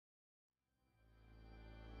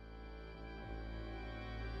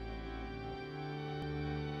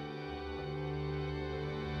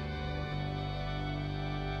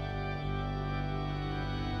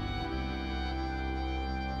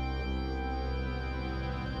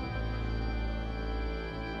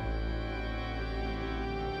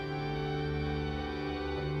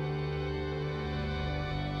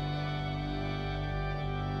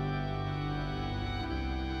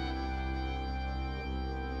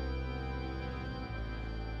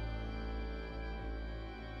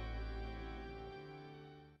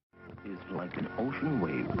is like an ocean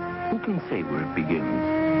wave. Who can say where it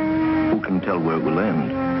begins? Who can tell where it will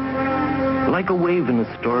end? Like a wave, an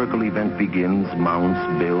historical event begins, mounts,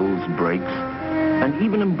 builds, breaks, and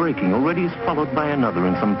even in breaking already is followed by another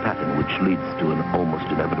in some pattern which leads to an almost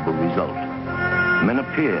inevitable result. Men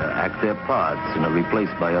appear, act their parts, and are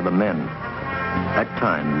replaced by other men. At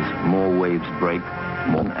times, more waves break,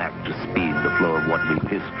 more act to speed the flow of what leaves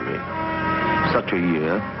history. Such a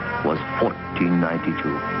year was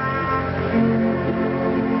 1492.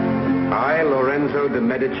 I, Lorenzo de'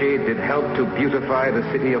 Medici, did help to beautify the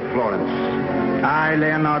city of Florence. I,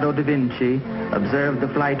 Leonardo da Vinci, observed the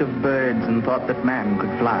flight of birds and thought that man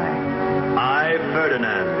could fly. I,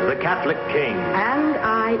 Ferdinand, the Catholic King. And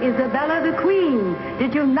I, Isabella the Queen,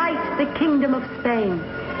 did unite the Kingdom of Spain.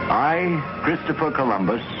 I, Christopher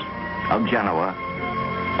Columbus, of Genoa,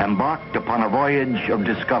 embarked upon a voyage of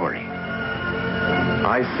discovery.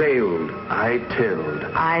 I sailed, I tilled,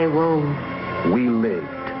 I wove. we lived.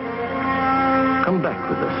 Come back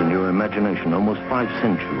with us in your imagination almost 5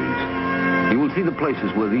 centuries. You will see the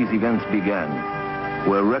places where these events began.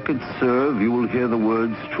 Where records serve, you will hear the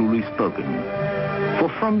words truly spoken. For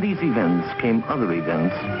from these events came other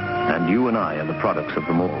events, and you and I are the products of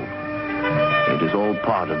them all. It is all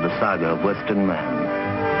part of the saga of Western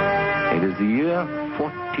man. It is the year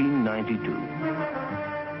 1492.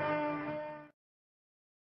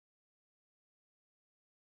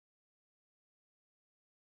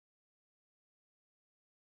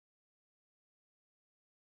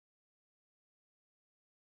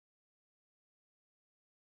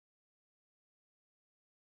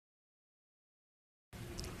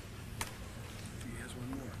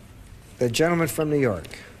 The gentleman from New York.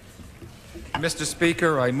 Mr.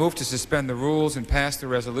 Speaker, I move to suspend the rules and pass the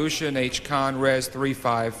resolution H. Con. Res.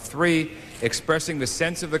 353, expressing the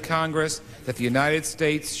sense of the Congress that the United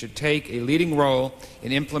States should take a leading role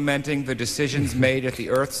in implementing the decisions made at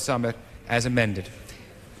the Earth Summit as amended.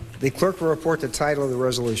 The clerk will report the title of the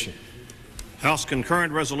resolution. House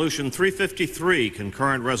Concurrent Resolution 353,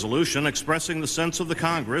 concurrent resolution expressing the sense of the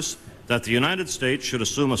Congress that the United States should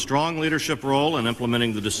assume a strong leadership role in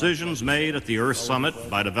implementing the decisions made at the Earth Summit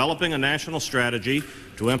by developing a national strategy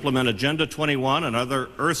to implement Agenda 21 and other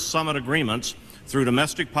Earth Summit agreements through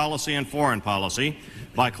domestic policy and foreign policy,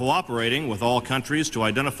 by cooperating with all countries to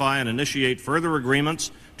identify and initiate further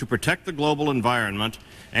agreements to protect the global environment,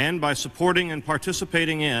 and by supporting and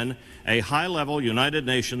participating in a high-level United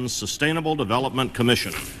Nations Sustainable Development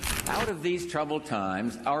Commission. Out of these troubled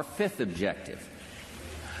times, our 5th objective,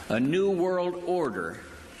 a new world order,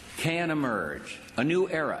 can emerge, a new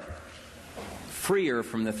era, freer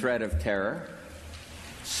from the threat of terror,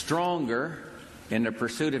 stronger in the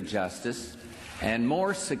pursuit of justice, and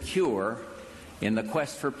more secure in the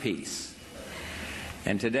quest for peace.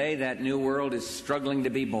 And today that new world is struggling to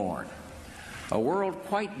be born, a world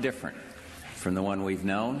quite different from the one we've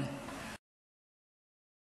known.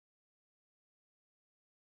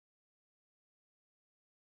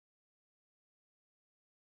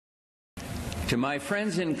 To my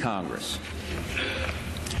friends in Congress,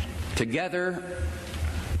 together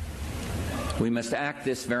we must act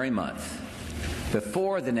this very month,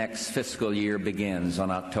 before the next fiscal year begins on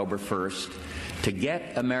October 1st, to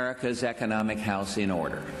get America's economic house in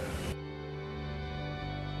order.